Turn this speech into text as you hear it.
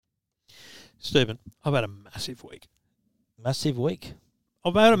Stephen, I've had a massive week. Massive week.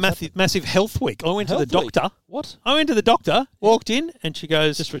 I've had a massive health week. I went to the doctor. What? I went to the doctor, walked in, and she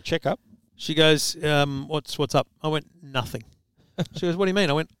goes... Just for a checkup? She goes, what's up? I went, nothing. She goes, what do you mean?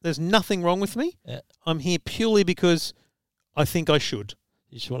 I went, there's nothing wrong with me. Yeah. I'm here purely because I think I should.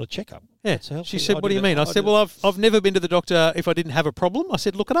 You just want a checkup? Yeah. She said, what do you mean? I said, well, I've never been to the doctor if I didn't have a problem. I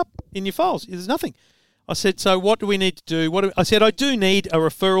said, look it up in your files. There's nothing. I said, so what do we need to do? I said, I do need a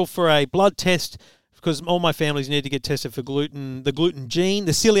referral for a blood test because all my families need to get tested for gluten, the gluten gene,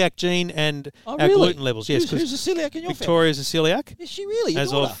 the celiac gene, and our gluten levels. Yes, who's a celiac in your Victoria's a celiac. Is she really?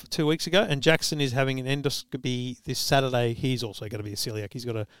 As of 2 weeks ago. And Jackson is having an endoscopy this Saturday. He's also going to be a celiac. He's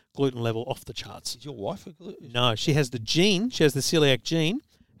got a gluten level off the charts. Is your wife a gluten? No, she has the gene. She has the celiac gene.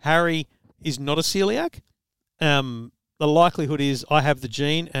 Harry is not a celiac. The likelihood is I have the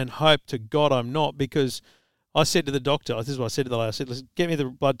gene and hope to God I'm not, because I said to the doctor, this is what I said to the lady, I said, listen, get me the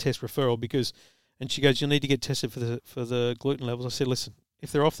blood test referral because... And she goes, you'll need to get tested for the gluten levels. I said, listen,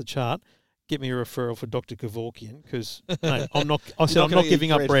 if they're off the chart, get me a referral for Dr. Kevorkian because I'm not. I said I'm not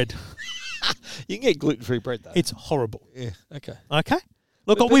giving up bread. You can get gluten-free bread though. It's horrible. Yeah. Okay. Okay.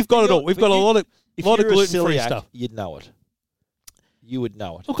 Look, we've got it all. We've got a lot of gluten-free stuff. You'd know it. You would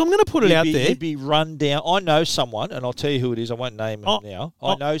know it. Look, I'm going to put it out there. You'd be run down. I know someone, and I'll tell you who it is. I won't name him now.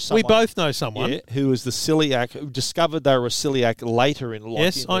 I know someone. We both know someone. Yeah, who was the celiac, who discovered they were a celiac later in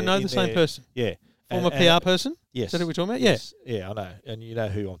life. Yes, I know the same person. Yeah. Former PR person? Yes. Is that who we're talking about? Yes. Yeah, I know. And you know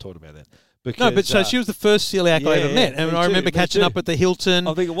who I'm talking about then. Because, no, but so she was the first celiac I ever met. And I remember catching up at the Hilton.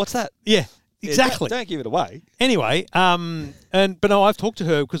 I'm thinking, what's that? Yeah, exactly. Don't give it away. Anyway, but no, I've talked to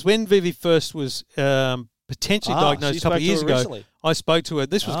her because when Vivi first was potentially diagnosed a couple of years ago, recently. I spoke to her.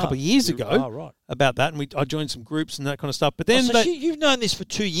 This was a couple of years ago about that, and I joined some groups and that kind of stuff. But then you've known this for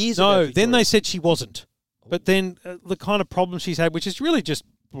 2 years. No, then they said she wasn't. But then the kind of problems she's had, which is really just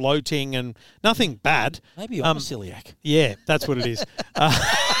bloating and nothing bad. Maybe I'm a celiac. Yeah, that's what it is.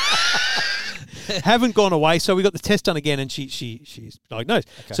 Haven't gone away, so we got the test done again, and she's diagnosed.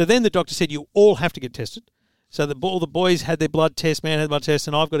 Okay. So then the doctor said you all have to get tested. So all the boys had their blood test, man had blood test,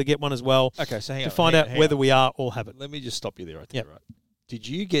 and I've got to get one as well. Okay, so hang on, find out whether we all have it. Let me just stop you there right there. Yep. Right. Did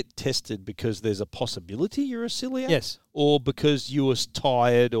you get tested because there's a possibility you're a celiac? Yes. Or because you were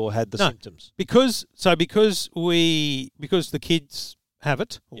tired or had the symptoms? Because the kids have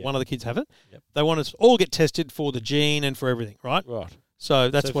it, or one of the kids have it, they want us to all get tested for the gene and for everything, right? Right. So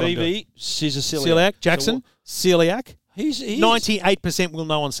that's what I'm doing. Vivi, she's a celiac. Celiac. Jackson, celiac. He's 98% will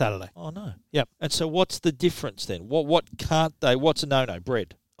know on Saturday. Oh, no. Yep. And so what's the difference then? What can't they? What's a no-no?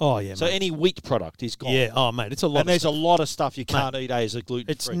 Bread. Oh, yeah, so mate. any wheat product is gone. Yeah, oh, mate, it's a lot and there's a lot of stuff you can't eat as a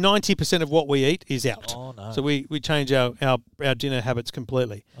gluten-free. It's 90% of what we eat is out. Oh, no. So we change our dinner habits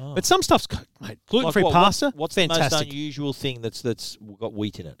completely. Oh. But some stuff's, mate, gluten-free pasta, what's fantastic. the most unusual thing that's got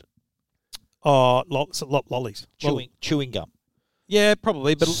wheat in it? Oh, lollies. Chewing gum. Yeah,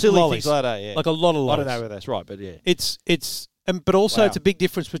 probably, but silly lollies. things like that, yeah. Like a lot of lollies. I don't know whether that's right, but yeah. But also it's a big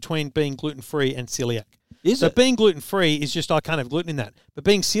difference between being gluten-free and celiac. Is it? Being gluten-free is just I can't have gluten in that. But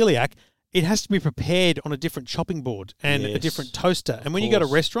being celiac, it has to be prepared on a different chopping board and a different toaster. And when you go to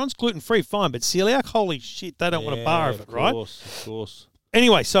restaurants, gluten-free, fine. But celiac, holy shit, they don't want a bar of it, right? Of course.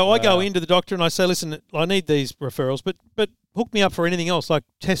 Anyway, so I go into the doctor and I say, listen, I need these referrals, but hook me up for anything else. Like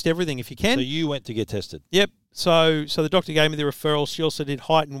test everything if you can. So you went to get tested? Yep. So the doctor gave me the referral. She also did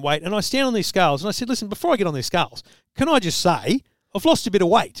height and weight. And I stand on these scales and I said, listen, before I get on these scales, can I just say I've lost a bit of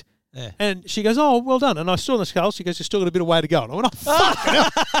weight? Yeah. And she goes, oh, well done. And I stood on the scales. She goes, you've still got a bit of way to go. And I went, oh, fuck.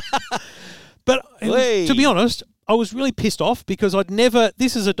 But to be honest, I was really pissed off because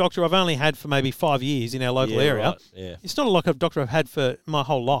this is a doctor I've only had for maybe 5 years in our local area. Right. Yeah. It's not like a doctor I've had for my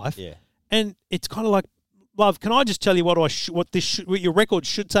whole life. Yeah. And it's kind of like, love, can I just tell you what your record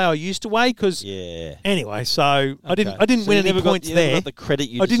should say I used to weigh? Because anyway, so I didn't win any points there. Got the credit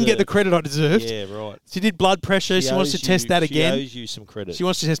you I didn't get the credit I deserved. Yeah, right. She did blood pressure. She wants to test that again. She owes you some credit. She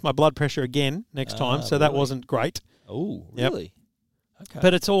wants to test my blood pressure again next time. So that wasn't great. Oh, really? Yep. Okay.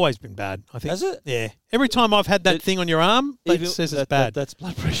 But it's always been bad, I think. Has it? Yeah. Every time I've had that thing on your arm, it says it's bad. That's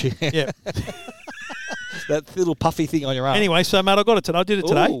blood pressure. Yeah. That little puffy thing on your arm. Anyway, so, mate, I got it today. I did it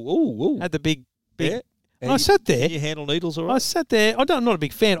today. Ooh. Had the big. Yeah. And I sat there. Can you handle needles all right? I sat there. I'm not a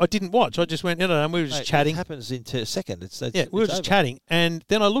big fan. I didn't watch. I just went, we were just chatting. It happens in a second. We were just chatting. And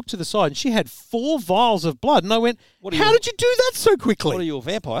then I looked to the side and she had 4 vials of blood. And I went, how did you do that so quickly? What are you, a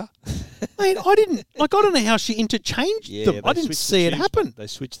vampire? Mate, I don't know how she interchanged them. I didn't see it happen. They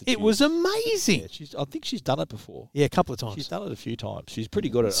switched the tubes. It was amazing. Yeah, I think she's done it before. Yeah, a couple of times. She's done it a few times. She's pretty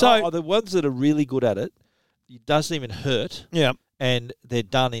good at it. So the ones that are really good at it, it doesn't even hurt. Yeah. And they're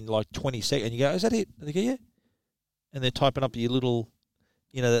done in like 20 seconds. And you go, is that it? And they go, yeah. And they're typing up your little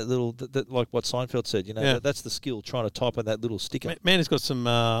You know, that little, like what Seinfeld said, you know, that's the skill, trying to type on that little sticker. Man has got some,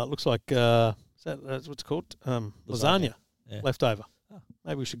 looks like, that's what's it called? Lasagna left over. Oh.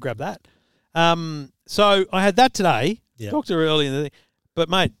 Maybe we should grab that. So I had that today. Yeah. Doctor early in the day. But,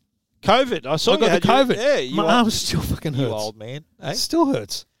 mate. COVID. I saw I got the COVID. Yeah, my arm still fucking hurts. You old man. Eh? It still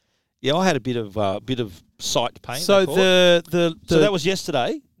hurts. Yeah, I had a bit of sight pain. So so that was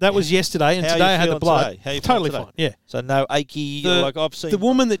yesterday. That was yesterday, and today I had the blood. How you totally today? fine. Yeah. So no achy. Like I've seen the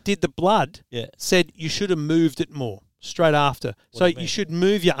woman that did the blood said you should have moved it more straight after. So you should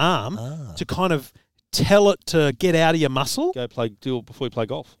move your arm to kind of tell it to get out of your muscle. Do it before you play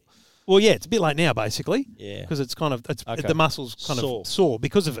golf. Well, yeah, it's a bit late now, basically. Yeah, because it's kind of the muscles kind of sore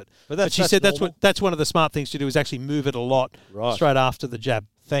because of it. But she said that's one of the smart things to do is actually move it a lot straight after the jab.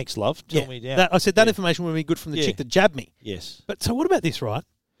 Thanks, love. Tell me down. I said that information would be good from the chick that jabbed me. Yes. But so what about this, right?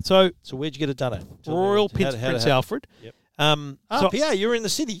 So where'd you get it done at? Royal Prince Alfred. Yep. PA, you're in the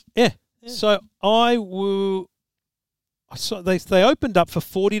city. Yeah. So they opened up for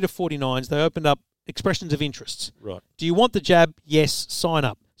 40 to 49s. They opened up expressions of interests. Right. Do you want the jab? Yes. Sign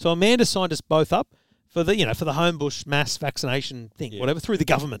up. So Amanda signed us both up for the Homebush mass vaccination thing, whatever, through the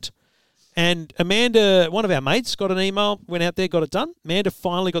government. And Amanda, one of our mates, got an email, went out there, got it done. Amanda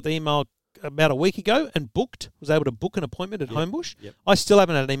finally got the email about a week ago and was able to book an appointment at Homebush. Yep. I still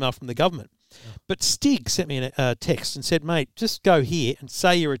haven't had an email from the government. But Stig sent me a text and said, mate, just go here and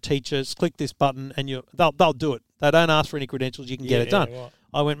say you're a teacher, click this button, and they'll do it. They don't ask for any credentials, you can get it done. Right.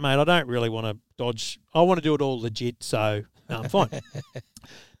 I went, mate, I don't really want to dodge. I want to do it all legit, so no, I'm fine.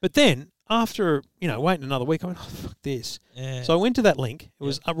 But then, after, waiting another week, I went, oh, fuck this. Yeah. So I went to that link. It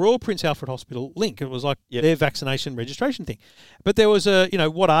was a Royal Prince Alfred Hospital link. It was like their vaccination registration thing. But there was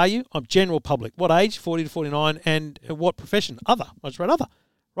what are you? I'm general public. What age? 40 to 49. And what profession? Other. I just wrote other.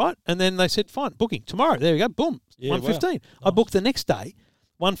 Right? And then they said, fine, booking. Tomorrow. There we go. Boom. 1:15. Wow. Nice. I booked the next day,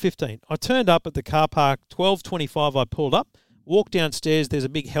 1:15. I turned up at the car park, 12:25 I pulled up, walked downstairs. There's a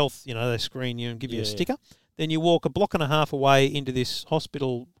big health, they screen you and give you a sticker. Then you walk a block and a half away into this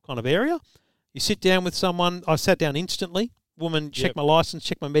hospital kind of area. You sit down with someone. I sat down instantly. Woman checked my license,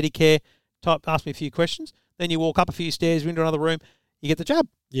 checked my Medicare, asked me a few questions. Then you walk up a few stairs, into another room. You get the jab.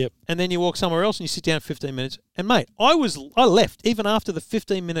 Yep. And then you walk somewhere else and you sit down 15 minutes. And, mate, I left even after the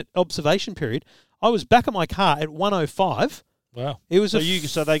 15-minute observation period. I was back at my car at 1:05. Wow. It was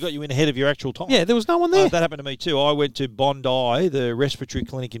so they got you in ahead of your actual time. Yeah, there was no one there. That happened to me too. I went to Bondi, the respiratory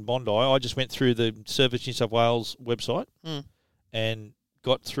clinic in Bondi. I just went through the Service New South Wales website and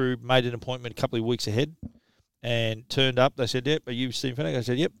got through, made an appointment a couple of weeks ahead and turned up. They said, yep, are you Stephen Fennick? I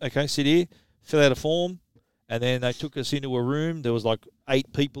said, yep, okay, sit here, fill out a form. And then they took us into a room. There was like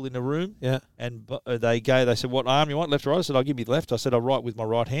 8 people in the room. Yeah. And they said, what arm you want, left or right? I said, I'll give you the left. I said, I'll write with my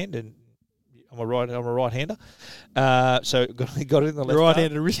right hand, and I'm a right-hander. So got it in the left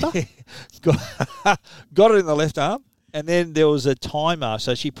right-handed wrister? got it in the left arm. And then there was a timer.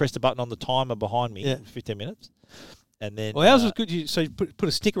 So she pressed a button on the timer behind me for 15 minutes. And then, ours was good. So you put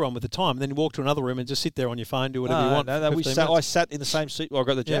a sticker on with the time, and then you walk to another room and just sit there on your phone, do whatever you want. No, I sat in the same seat where I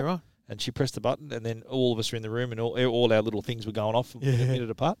got the jab. Yeah, right. And she pressed the button, and then all of us were in the room, and all our little things were going off a minute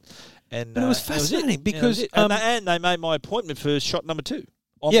apart. And it was fascinating because and they made my appointment for shot number 2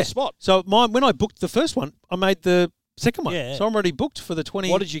 on the spot. So when I booked the first one, I made the second one. Yeah. So I'm already booked for the 23rd.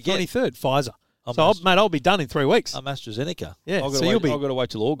 What did you get? Pfizer. I'll be done in 3 weeks. I'm AstraZeneca. Yeah, I've got to wait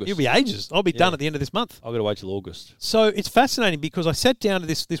till August. You'll be ages. I'll be done at the end of this month. I've got to wait till August. So it's fascinating because I sat down to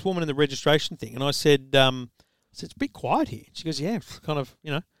this woman in the registration thing, and I said, it's a bit quiet here. She goes, yeah, kind of,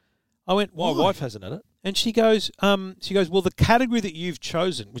 I went, why? My wife hasn't had it. And she goes, well, the category that you've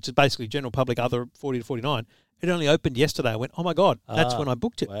chosen, which is basically general public, other 40 to 49, it only opened yesterday. I went, oh my God, that's when I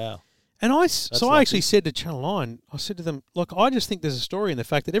booked it. Wow. And I actually said to Channel 9, I said to them, look, I just think there's a story in the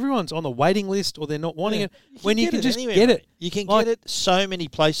fact that everyone's on the waiting list or they're not wanting it when you can just get it. You can get it so many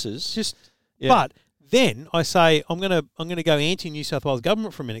places. But then I say I'm going to go anti-New South Wales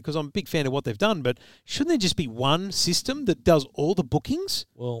government for a minute because I'm a big fan of what they've done, but shouldn't there just be one system that does all the bookings?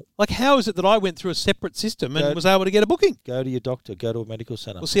 Well, like how is it that I went through a separate system and was able to get a booking? Go to your doctor. Go to a medical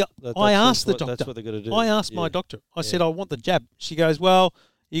centre. Well, see, I asked the doctor. That's what they're going to do. I asked my doctor. I said, I want the jab. She goes, well,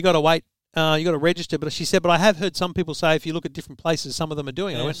 you got to wait. You got to register, but she said, but I have heard some people say if you look at different places, some of them are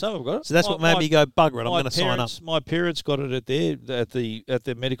doing it. I went, some have got it. So that's what made me go, bugger it, I'm going to sign up. My parents got it at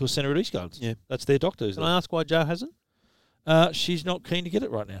the medical centre at Eastgardens. Yeah, that's their doctor. Can I ask why Jo hasn't? She's not keen to get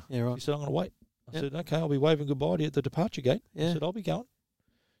it right now. Yeah, right. She said, I'm going to wait. I said, okay, I'll be waving goodbye to you at the departure gate. Yeah. I said, I'll be going.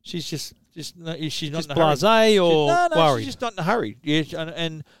 She's she's not just in a blasé or worried. She's just not in a hurry. Yeah,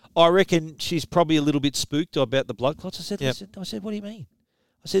 and I reckon she's probably a little bit spooked about the blood clots. I said, what do you mean?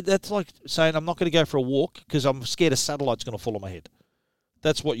 I said, that's like saying I'm not going to go for a walk because I'm scared a satellite's going to fall on my head.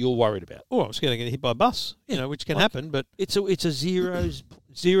 That's what you're worried about. Oh, I'm scared to get hit by a bus, which can happen. But It's a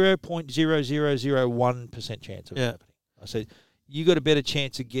 0.0001% chance of it happening. I said, you got a better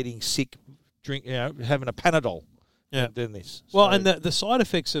chance of getting sick, having a Panadol than this. Well, So- and the side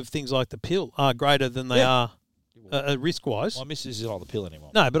effects of things like the pill are greater than they are risk-wise. My missus isn't on the pill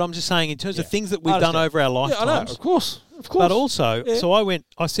anymore. No, but I'm just saying in terms of things that I we've done understand. over our Yeah, I know. lifetimes. Of course. But also, so I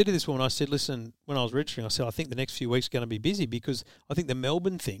said to this woman, I said, listen, when I was registering, I said, I think the next few weeks are going to be busy because I think the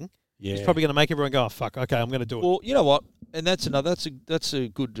Melbourne thing is probably going to make everyone go, oh, fuck, okay, I'm going to do it. Well, you know what? And that's a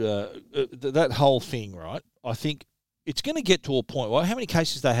good, that whole thing, right? I think it's going to get to a point. Well, how many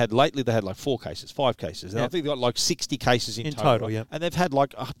cases they had lately? They had like 4 cases, 5 cases. And I think they got like 60 cases in total. Yeah. And they've had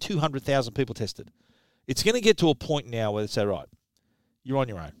like 200,000 people tested. It's going to get to a point now where they say, right, you're on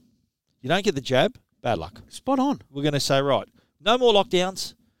your own. You don't get the jab, bad luck. Spot on. We're going to say, right, no more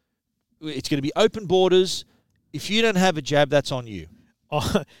lockdowns. It's going to be open borders. If you don't have a jab, that's on you.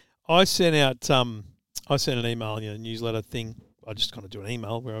 I sent out I sent an email, newsletter thing. I just kind of do an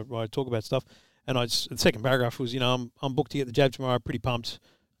email where I talk about stuff. And the second paragraph was, I'm booked to get the jab tomorrow, pretty pumped.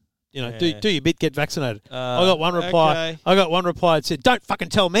 Do your bit, get vaccinated. I got one reply. Okay. I got one reply that said, don't fucking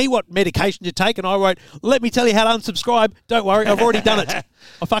tell me what medication to take. And I wrote, let me tell you how to unsubscribe. Don't worry, I've already done it.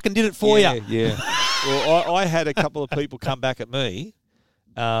 I fucking did it for you. Yeah. Well, I had a couple of people come back at me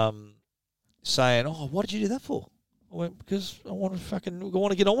saying, oh, what did you do that for? I went, because I want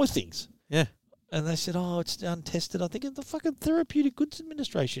to get on with things. Yeah. And they said, oh, it's untested. I think the fucking Therapeutic Goods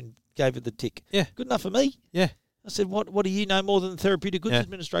Administration gave it the tick. Yeah. Good enough for me. Yeah. I said, what do you know more than the Therapeutic Goods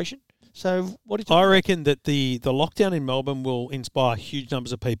Administration? So what do you I reckon that the lockdown in Melbourne will inspire huge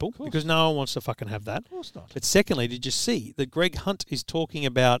numbers of people because no one wants to fucking have that. Of course not. But secondly, did you see that Greg Hunt is talking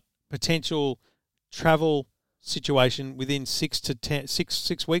about potential travel situation within 6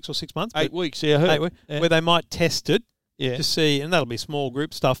 weeks or 6 months? 8 weeks, yeah, I heard. 8 weeks, where they might test it to see, and that'll be small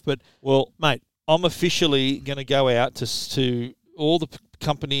group stuff. But, mate, I'm officially going to go out to all the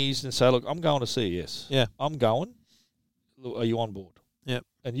companies and say, look, I'm going to CES. Yeah. I'm going. Look, are you on board? Yeah.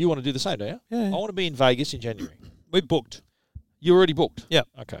 And you want to do the same, don't you? Yeah. I want to be in Vegas in January. we booked. You already booked? Yeah.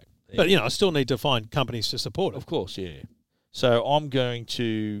 Okay. But, I still need to find companies to support it. Of course, yeah. So I'm going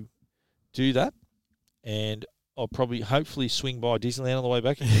to do that, and I'll hopefully swing by Disneyland on the way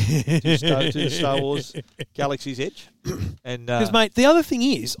back to Star Wars Galaxy's Edge. And because, mate, the other thing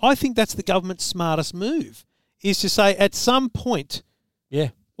is, I think that's the government's smartest move, is to say at some point,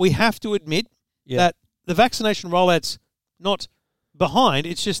 we have to admit that the vaccination rollout's not behind.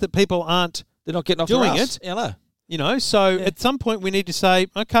 It's just that people aren't they're not getting off doing their ass. it. So at some point we need to say,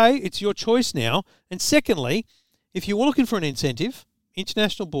 okay, it's your choice now. And secondly, if you're looking for an incentive,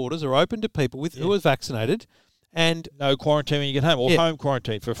 international borders are open to people who are vaccinated. And no quarantine when you get home, or home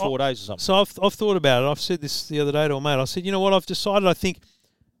quarantine for 4 days or something. So I've thought about it. I've said this the other day to a mate. I said, you know what? I've decided. I think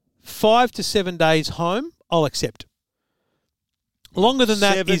 5 to 7 days home, I'll accept. Longer than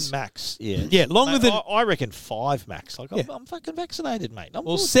that 7 is max. Yeah, yeah. Longer mate, than I reckon 5 max. Like I'm fucking vaccinated, mate.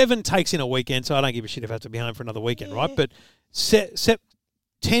 well, 7 takes in a weekend, so I don't give a shit if I have to be home for another weekend, right? But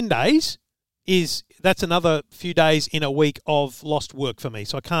 10 days that's another few days in a week of lost work for me,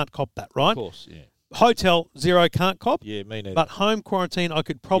 so I can't cop that, right? Of course, yeah. Hotel 0 can't cop. Yeah, me neither. But home quarantine I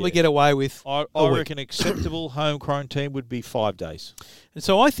could probably get away with. I reckon acceptable home quarantine would be 5 days. And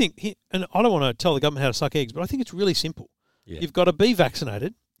so I think, and I don't want to tell the government how to suck eggs, but I think it's really simple. Yeah. You've got to be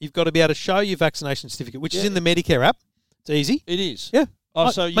vaccinated. You've got to be able to show your vaccination certificate, which is in the Medicare app. It's easy. It is. Yeah.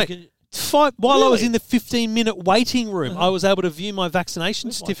 So you can... While I was in the 15-minute waiting room, I was able to view my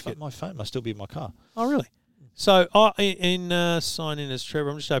vaccination certificate. My phone must still be in my car. Oh, really? So sign in as Trevor.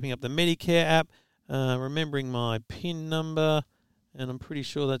 I'm just opening up the Medicare app, remembering my PIN number, and I'm pretty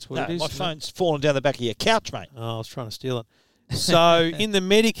sure that's what it is. My phone's fallen down the back of your couch, mate. Oh, I was trying to steal it. So in the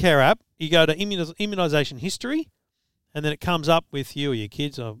Medicare app, you go to immunisation history, and then it comes up with you or your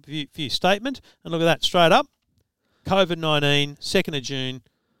kids or view statement, and look at that, straight up, COVID-19, 2nd of June,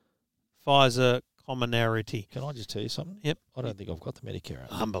 Pfizer commonality. Can I just tell you something? Yep. I don't think I've got the Medicare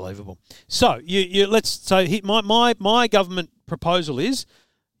app. Unbelievable. So my government proposal is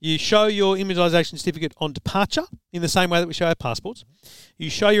you show your immunisation certificate on departure in the same way that we show our passports. You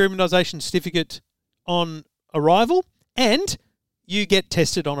show your immunisation certificate on arrival, and you get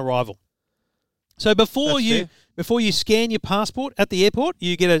tested on arrival. So before you scan your passport at the airport,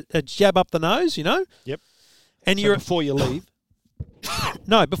 you get a jab up the nose, Yep. And so before you leave.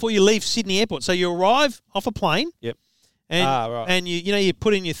 No, before you leave Sydney Airport. So you arrive off a plane. Yep. And right. and you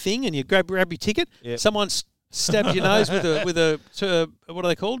put in your thing and you grab your ticket. Yep. Someone stabs your nose with a what are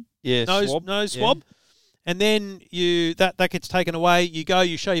they called? Yeah, nose swab. and then that gets taken away. You go,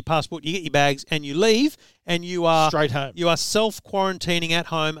 you show your passport, you get your bags, and you leave, and you are Straight home. You are self-quarantining at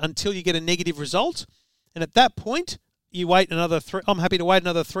home until you get a negative result, and at that point, you wait another 3. I'm happy to wait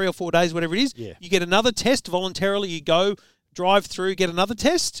another 3 or 4 days, whatever it is. Yeah. You get another test voluntarily. You go, drive through, get another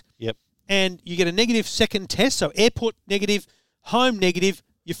test. Yep. And you get a negative second test. So airport negative, home negative.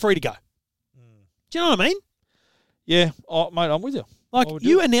 You're free to go. Do you know what I mean? Yeah, mate, I'm with you. Like,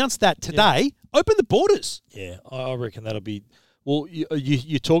 you announced that today. Open the borders. Yeah, I reckon that'll be. Well,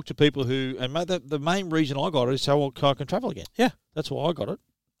 you talk to people who, and mate, the main reason I got it is so I can travel again. Yeah. That's why I got it.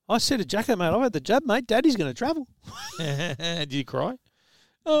 I said to Jacko, mate, I've had the jab, mate. Daddy's going to travel. Did you cry?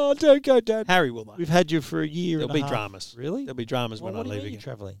 Oh, don't go, Dad. Harry will, though. We've had you for a year. There'll and a be half. dramas. Really? There'll be dramas when I what do you leave mean again. you're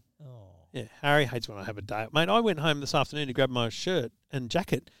travelling? Oh. Yeah, Harry hates when I have a day. Mate, I went home this afternoon to grab my shirt and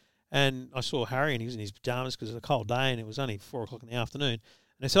jacket, and I saw Harry, and he was in his pajamas because it was a cold day, and it was only 4 o'clock in the afternoon.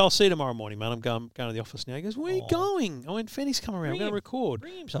 And I said, I'll see you tomorrow morning, man. I'm going to the office now. He goes, where are you going? I went, Fenny's coming around. We're going to record.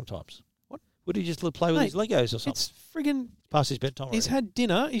 Bring him sometimes. What? Would he just play with his Legos or something? It's friggin' past his bedtime already. He's had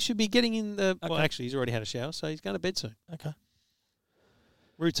dinner. He should be getting in the... Okay. Well, actually, he's already had a shower, so he's going to bed soon. Okay.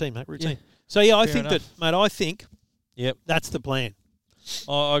 Routine, mate, routine. Yeah. So, yeah, I Fair think enough. that, mate, I think Yep. that's the plan.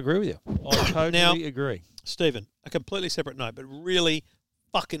 I agree with you. I totally agree. Stephen, a completely separate note, but really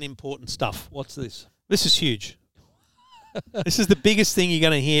fucking important stuff. What's this? This is huge. This is the biggest thing you're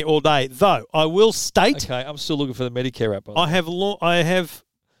going to hear all day. Though, I will state... Okay, I'm still looking for the Medicare app.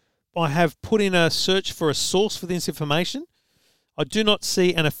 I have put in a search for a source for this information. I do not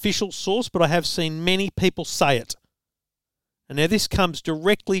see an official source, but I have seen many people say it. And now this comes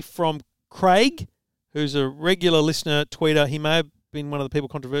directly from Craig, who's a regular listener, tweeter. He may have been one of the people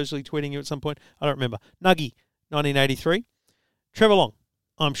controversially tweeting you at some point. I don't remember. Nuggy, 1983. Trevor Long,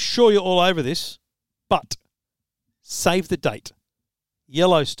 I'm sure you're all over this, but save the date.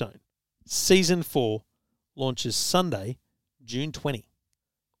 Yellowstone, Season 4, launches Sunday, June 20.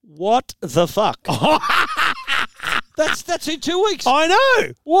 What the fuck? That's in 2 weeks. I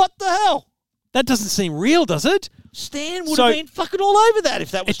know. What the hell? That doesn't seem real, does it? Stan would have been fucking all over that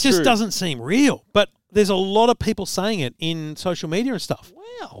if that was It just true. doesn't seem real. But there's a lot of people saying it in social media and stuff.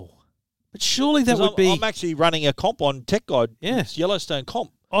 Wow. But surely that would be... I'm actually running a comp on Tech Guide. Yeah. It's Yellowstone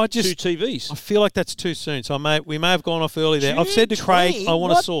comp. I 2 just... TVs. I feel like that's too soon. So we may have gone off early there. I've said to June Craig, 20? I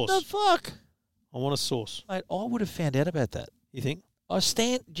want a source. What the fuck? I want a source. Mate, I would have found out about that. You think?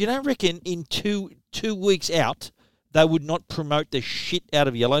 Do you don't reckon in two weeks out they would not promote the shit out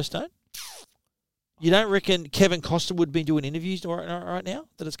of Yellowstone? You don't reckon Kevin Costner would be doing interviews right now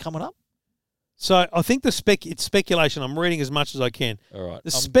that it's coming up? So I think it's speculation. I'm reading as much as I can. All right. The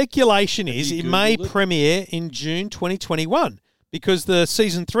speculation is you it may Googled it? premiere in June 2021 because the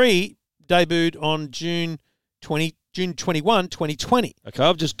Season 3 debuted on June 21, 2020. Okay,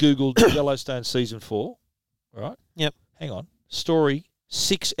 I've just Googled Yellowstone Season 4. All right. Yep. Hang on. Story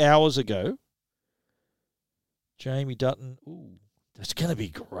 6 hours ago. Jamie Dutton. Ooh, that's going to be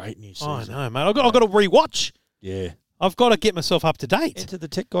great new season. Oh, I know, mate. I've got to rewatch. Yeah. I've got to get myself up to date. Enter the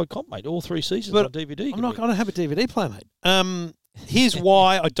Tech Guide comp, mate. All 3 seasons But on DVD. I don't have a DVD player, mate. Here's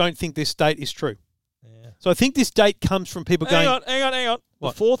why I don't think this date is true. Yeah. So I think this date comes from people Hang going... on.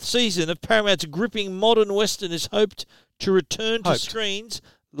 What? The 4th season of Paramount's gripping modern Western is hoped to return to screens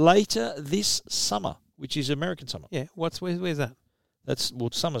later this summer, which is American summer. Yeah, where's that?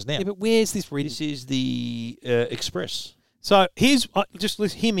 Summer's now. Yeah, but where's this reading? This is the Express. So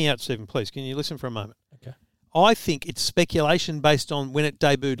hear me out, Stephen, please. Can you listen for a moment? Okay. I think it's speculation based on when it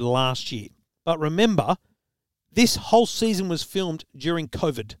debuted last year. But remember, this whole season was filmed during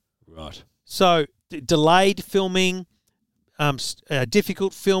COVID. Right. So delayed filming,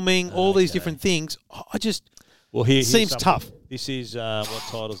 difficult filming, all these different things. Well, here's seems something. tough. This is what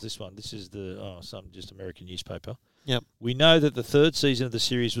title's this one? This is some just American newspaper. Yep. We know that the 3rd season of the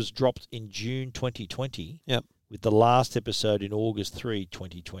series was dropped in June 2020. Yep. With the last episode in August 3,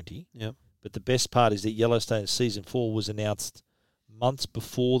 2020. Yep. But the best part is that Yellowstone Season 4 was announced months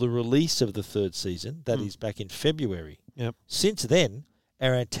before the release of the 3rd season. That is back in February. Yep. Since then,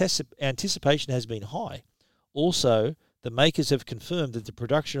 our anticipation has been high. Also, the makers have confirmed that the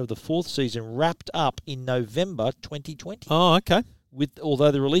production of the 4th season wrapped up in November 2020. Oh, okay.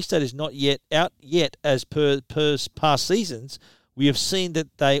 Although the release date is not yet out yet as per past seasons, we have seen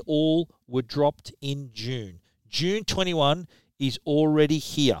that they all were dropped in June. June 21 is already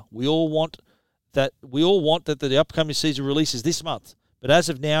here. We all want that the upcoming season releases this month. But as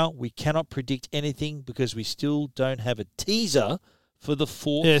of now, we cannot predict anything because we still don't have a teaser for the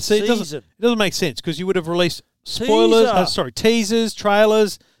 4th season. It doesn't make sense because you would have released spoilers, teasers,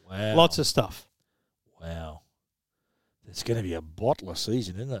 trailers, Wow. lots of stuff. Wow. It's going to be a bottler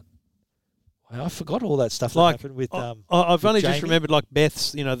season, isn't it? I forgot all that stuff Like, that happened with. I've with only just Jamie. remembered like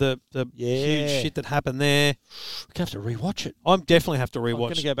Beth's, the huge shit that happened there. I have to rewatch it. I'm definitely have to I'm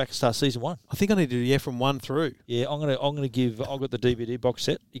going rewatch. to go back and start season 1. I think I need to do from 1 through. Yeah, I'm gonna give. I've got the DVD box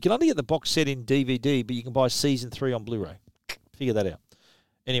set. You can only get the box set in DVD, but you can buy season 3 on Blu-ray. Figure that out.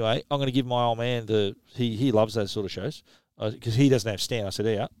 Anyway, I'm going to give my old man he loves those sort of shows because he doesn't have Stan. I said,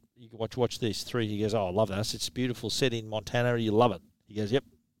 yeah, you can watch these 3. He goes, oh, I love that. It's beautiful, set in Montana. You love it. He goes, yep,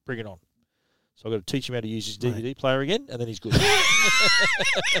 bring it on. So I've got to teach him how to use his DVD player again, and then he's good. So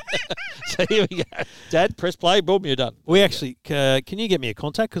here we go. Dad, press play, boom, you're done. We actually, can you get me a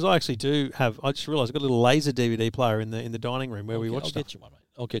contact? Because I actually do have. I just realised I've got a little laser DVD player in the dining room where we watch I'll stuff. get you one, mate.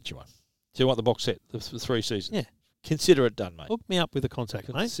 I'll get you one. So you want the box set, the 3 seasons? Yeah. Consider it done, mate. Hook me up with a contact,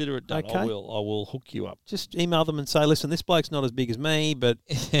 mate. Consider it done. Okay. I will hook you up. Just email them and say, listen, this bloke's not as big as me, but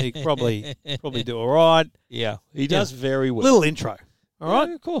he could probably do all right. Yeah, he does very well. Little intro. All right,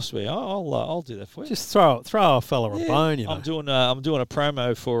 Yeah, of course we. I'll do that for you. just throw a fella a bone. You know, I'm doing a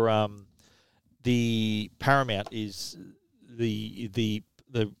promo for the Paramount is the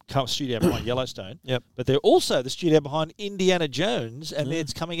studio behind Yellowstone. Yep. But they're also the studio behind Indiana Jones, and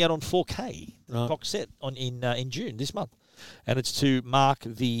it's coming out on 4K the box set in June this month, and it's to mark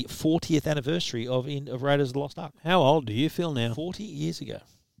the 40th anniversary of Raiders of the Lost Ark. How old do you feel now? 40 years ago.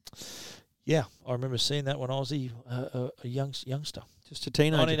 Yeah, I remember seeing that when I was a youngster. Just a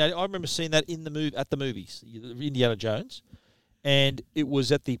teenager. I remember seeing that in at the movies, Indiana Jones, and it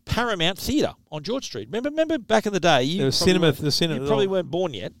was at the Paramount Theatre on George Street. Remember back in the day, There was cinema. The cinema. you probably weren't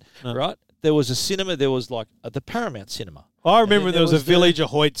born yet, right? There was a cinema. There was like the Paramount Cinema. I remember there was a the Village of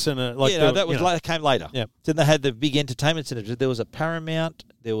Hoyts and that came later. Yeah. Then they had the big entertainment centre. There was a Paramount.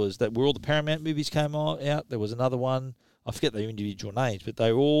 There was where all the Paramount movies came out. There was another one. I forget their individual names, but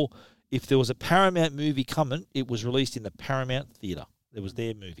they were all. If there was a Paramount movie coming, it was released in the Paramount Theatre. It was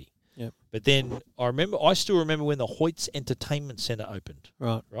their movie. Yep. But then I still remember when the Hoyts Entertainment Centre opened.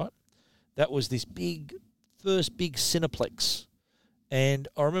 Right. That was this first big Cineplex. And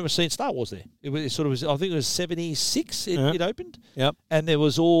I remember seeing Star Wars there. It was I think it was 76 it opened. Yep. And there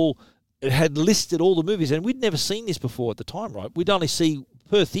was it had listed all the movies. And we'd never seen this before at the time, right? We'd only see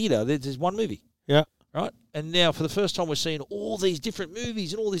per theatre, there's one movie. Yeah. Right? And now for the first time we're seeing all these different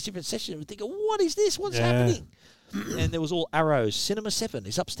movies and all these different sessions. We're thinking, what is this? What's happening? And there was all arrows. Cinema 7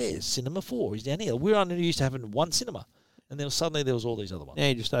 is upstairs. Cinema 4 is down here. We're only used to having one cinema. And then suddenly there was all these other ones. Now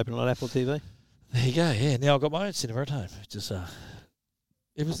you just open on Apple TV. There you go. Yeah, now I've got my own cinema at home. It's an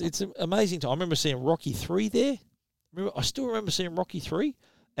amazing time. I remember seeing Rocky 3 there. I still remember seeing Rocky 3.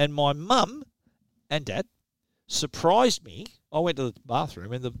 And my mum and dad surprised me. I went to the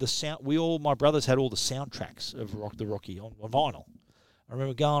bathroom and the sound. My brothers had all the soundtracks of the Rocky on vinyl. I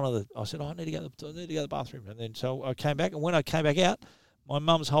remember going I said, I need to go to the bathroom. And then so I came back, and when I came back out, my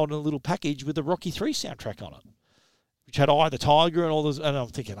mum's holding a little package with the Rocky 3 soundtrack on it, which had Eye of the Tiger and all this. And I'm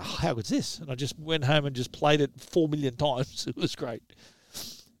thinking, how good's this? And I just went home and just played it 4 million times. It was great.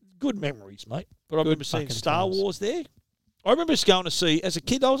 Good memories, mate. But I remember seeing Star Wars there. I remember just going to see, as a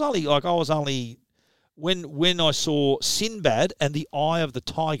kid, I was only when I saw Sinbad and the Eye of the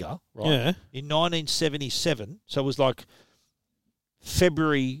Tiger, right? Yeah. In 1977. So it was like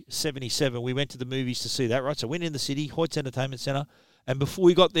February 77, we went to the movies to see that, right? So we went in the city, Hoyts Entertainment Centre, and before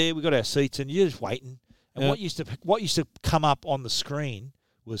we got there, we got our seats, and you're just waiting. And what used to come up on the screen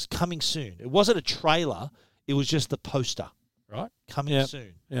was coming soon. It wasn't a trailer; it was just the poster, right? Coming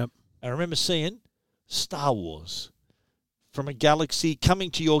soon. Yep. I remember seeing Star Wars from a galaxy coming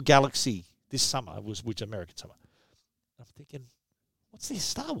to your galaxy this summer, which American summer. I'm thinking, what's this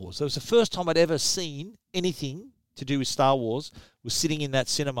Star Wars? It was the first time I'd ever seen anything to do with Star Wars, was sitting in that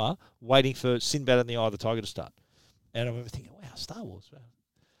cinema waiting for Sinbad and the Eye of the Tiger to start. And I remember thinking, wow, Star Wars. Wow.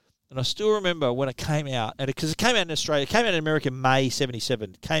 And I still remember when it came out, and because it came out in Australia, it came out in America in May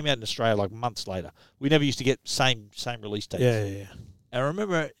 77, it came out in Australia like months later. We never used to get same release dates. Yeah. And I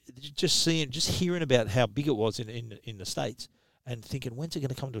remember just hearing about how big it was in the States and thinking, when's it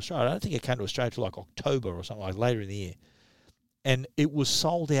going to come to Australia? I don't think it came to Australia until like October or something like later in the year. And it was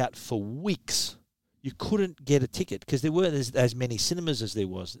sold out for weeks. You couldn't get a ticket because there weren't as many cinemas as there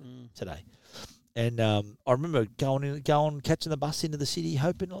was today. And I remember going, catching the bus into the city,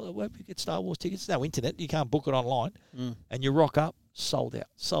 hoping, we get Star Wars tickets. No internet. You can't book it online. And you rock up, sold out.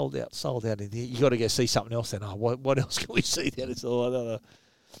 And you got to go see something else then. What else can we see then? It's all another.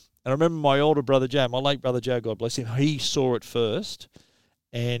 And I remember my older brother Joe, my late brother Joe, God bless him, he saw it first.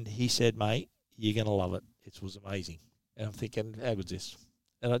 And he said, mate, you're going to love it. It was amazing. And I'm thinking, how good's this?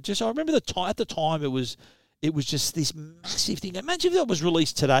 And I remember at the time it was it was just this massive thing. Imagine if that was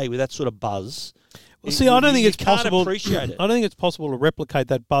released today with that sort of buzz. Well, see, I don't think it's can't possible. Appreciate it. I don't think it's possible to replicate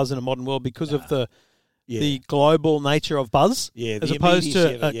that buzz in a modern world because of the Yeah. global nature of buzz, Yeah, as the opposed to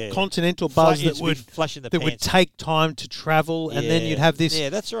immediacy of it, a continental buzz It's that would flash in the would pants. take time to travel, and then you'd have this. Yeah,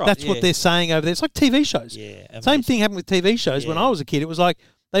 that's right. That's what they're saying over there. It's like TV shows. Yeah, Same amazing. thing happened with TV shows when Yeah. I was a kid. It was like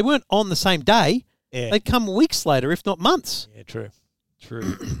they weren't on the same day. Yeah. They'd come weeks later, if not months. Yeah, true.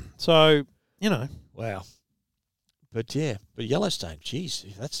 So, Wow. But Yellowstone, geez,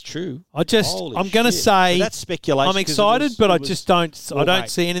 if that's true. I'm going to shit. say But that's speculation. I'm 'cause excited, but I just don't. Well, I don't mate.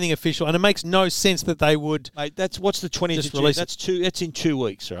 see anything official, and it makes no sense that they would. Mate, that's what's the 20th Just of June. release it. That's in 2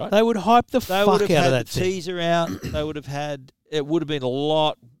 weeks, right? They would hype the They would fuck have out of had that the thing. teaser out. They would have had. It would have been a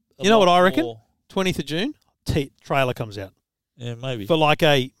lot. You know what I reckon? More. 20th of June, trailer comes out Yeah, maybe. for like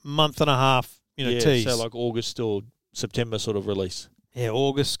a month and a half. Tease. So like August or September sort of release.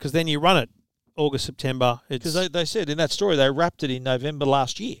 August, because then you run it August, September. Because they said in that story they wrapped it in November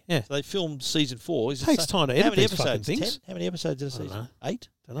last year. Yeah. So they filmed season 4. Is it Takes time to edit how many these fucking episodes? things. 10? How many episodes is I a don't season? know. 8?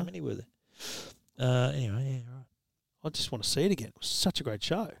 Don't know. How many were there? Anyway, yeah, right. I just want to see it again. It was such a great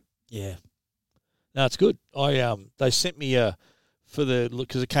show. Yeah. No, it's good. They sent me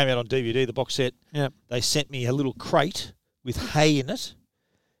because it came out on DVD, the box set. Yeah. They sent me a little crate with hay in it,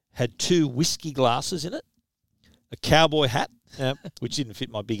 had 2 whiskey glasses in it, a cowboy hat, which didn't fit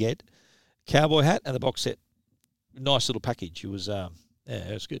my big head, cowboy hat, and the box set. Nice little package. It was, it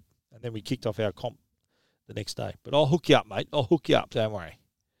was good. And then we kicked off our comp the next day. But I'll hook you up, mate. I'll hook you up. Don't worry.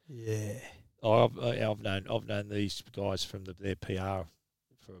 Yeah. I've known these guys from their PR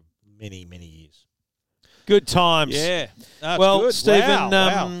for many, many years. Good times. Yeah. No, it's Well, good. Stephen,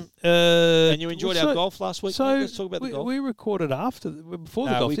 Wow. And you enjoyed our so- golf last week? So mate? Let's talk about the golf. we recorded before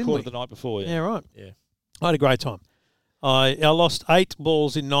the No, golf, we didn't recorded we? the night before. Yeah, right. Yeah. I had a great time. I lost 8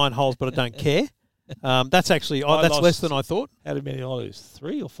 balls in 9 holes, but I don't care. That's actually that's lost- less than I thought. How many did I lose?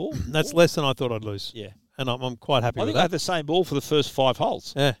 3 or 4? That's less than I thought I'd lose. Yeah. And I'm quite happy I with think I that. had the same ball for the first 5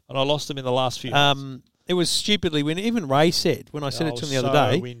 holes. Yeah. And I lost them in the last few holes. It was stupidly windy. Even Ray said, when I said it to him the other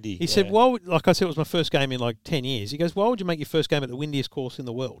day, windy. he said, well, like I said, it was my first game in like 10 years. He goes, why would you make your first game at the windiest course in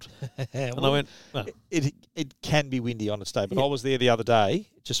the world? And I went, well, It can be windy on its day, but I was there the other day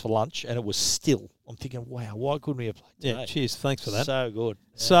just for lunch, and it was still. I'm thinking, wow, why couldn't we have played today? yeah, cheers. Thanks for that. So good.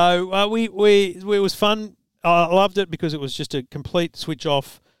 Yeah. So it was fun. I loved it because it was just a complete switch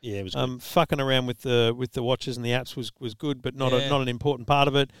off. Yeah, it was good. Fucking around with the watches and the apps was good, but not Yeah. not an important part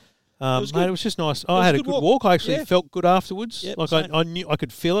of it. was Mate, good. it was just nice. was I a had a good good walk. walk. I actually Yeah. felt good afterwards. Yep, like same. I knew I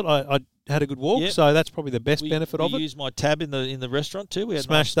could feel it. I had a good walk, Yep. so that's probably the best We benefit of it. used my tab in the restaurant too. We had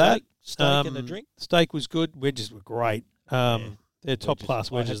Smashed nice that. steak and a drink. Steak was good. Wedges were great. They're top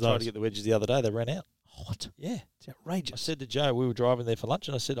class wedges. I tried Those. to get the wedges the other day. They ran out. What? Yeah. It's outrageous. I said to Joe, we were driving there for lunch,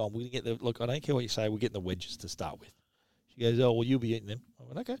 and I said, we're going to get the, look, I don't care what you say, we're getting the wedges to start with. She goes, oh, well, you'll be eating them. I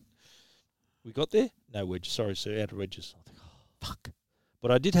went, okay. We got there, no wedges. Sorry, sir, out of wedges. I think, oh, fuck. But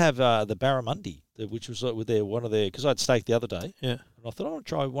I did have the barramundi, which was with one of their, because I had steak the other day, Yeah. and I thought I want to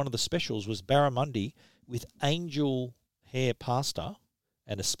try one of the specials was barramundi with angel hair pasta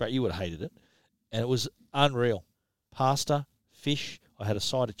and asparagus. You would have hated it. And it was unreal. Pasta, fish. I had a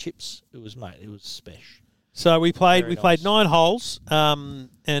side of chips. It was special. So we played. Very We played nice. 9 holes. And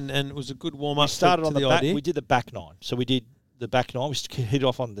it was a good warm up. We started to on the the back. idea. We did the back 9. So we did the back 9. We hit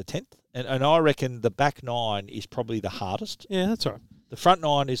off on the 10th. And I reckon the back 9 is probably the hardest. Yeah, that's all right. The front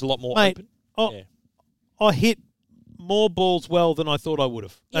 9 is a lot more Mate, open. Yeah. I hit more balls well than I thought I would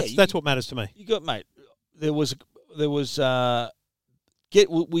have. That's what matters to me. You got, mate. There was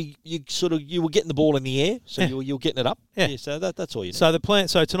you were getting the ball in the air, so you were getting it up. Yeah. So that's all you need. So the plan.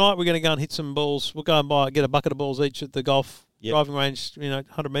 So tonight we're going to go and hit some balls. We'll go and get a bucket of balls each at the golf driving range.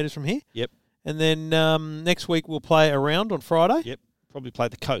 100 metres from here. Yep. And then next week we'll play a round on Friday. Yep. Probably play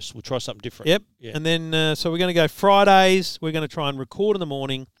the coast. We'll try something different. Yep. Yeah. And then so we're going to go Fridays. We're going to try and record in the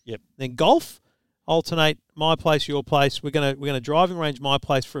morning. Yep. Then golf, alternate my place, your place. We're going to driving range my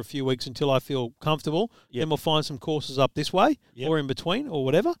place for a few weeks until I feel comfortable. Yep. Then we'll find some courses up this way or in between or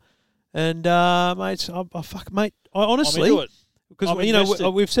whatever. And mate, I honestly, I'm into it. because I'm invested.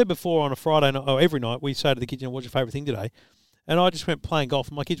 we've said before on a Friday night or every night we say to the kids, what's your favourite thing today? And I just went playing golf,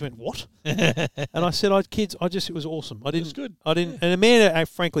 and my kids went, "What?" And I said, it was awesome. It was good. I didn't. And Amanda,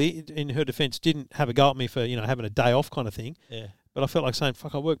 frankly, in her defence, didn't have a go at me for having a day off kind of thing. Yeah. But I felt like saying,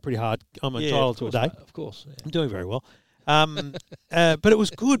 "Fuck, I work pretty hard. I'm entitled to a day." Mate, of course. Yeah. I'm doing very well. But it was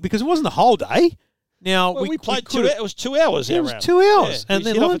good because it wasn't the whole day. Now Well, we played could 2 hours. It was 2 hours. It our was round. 2 hours, Yeah. and We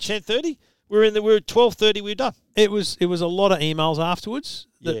then hit off lunch. at 10:30. We were at 12:30. We were done. It was a lot of emails afterwards.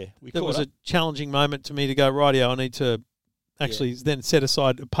 Yeah, we That caught was up. a challenging moment to me to go, rightio, I need to actually then set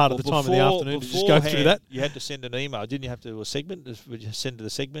aside a part of the time in the afternoon to just go through that. You had to send an email, didn't you? Have to do a segment? Would you send to the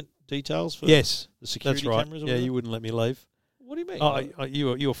segment details for Yes, the security that's right. cameras? Or Yeah, whatever? you wouldn't let me leave. What do you mean? Oh,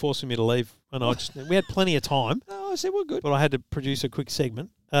 you were forcing me to leave, and we had plenty of time. No, I said we're good. But I had to produce a quick segment.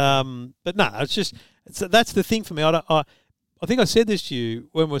 But no, that's the thing for me. I think I said this to you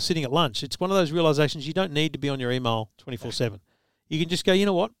when we were sitting at lunch. It's one of those realizations you don't need to be on your email 24/7. You can just go, you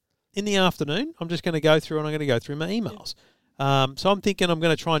know what? In the afternoon, I'm just going to go through and I'm going to go through my emails. So I'm thinking I'm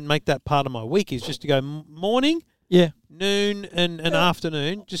going to try and make that part of my week is just to go morning, noon, and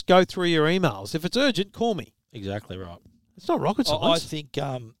afternoon. Just go through your emails. If it's urgent, call me. Exactly right. It's not rocket science. I think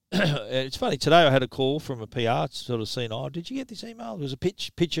it's funny. Today I had a call from a PR sort of saying, did you get this email? It was a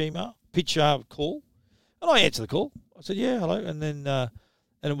pitch call. And I answered the call. I said, yeah, hello. And then and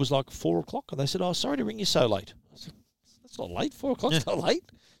it was like 4 o'clock. And they said, sorry to ring you so late. I said, that's not late. 4 o'clock's not late.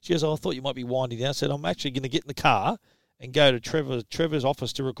 She goes, I thought you might be winding down. I said, I'm actually going to get in the car and go to Trevor's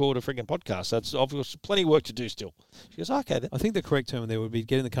office to record a frigging podcast. So I've got plenty of work to do still. She goes, okay then. I think the correct term there would be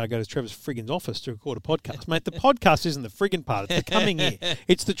get in the car, go to Trevor's friggin' office to record a podcast. Mate, the podcast isn't the friggin' part. It's the coming here.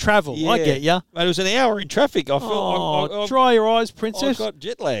 It's the travel. Yeah. I get ya. Mate, it was an hour in traffic. I felt dry your eyes, princess. I got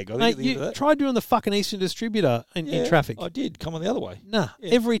jet lag. I think Mate, at the end of that. Try doing the fucking Eastern Distributor in traffic. I did. Come on the other way. Nah.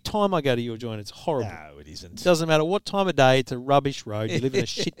 Yeah. Every time I go to your joint, it's horrible. No, it isn't. Doesn't matter what time of day. It's a rubbish road. You live in a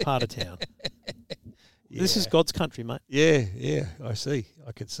shit part of town. Yeah. This is God's country, mate. Yeah, I see.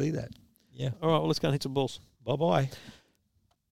 I can see that. Yeah. All right, well, let's go and hit some balls. Bye-bye.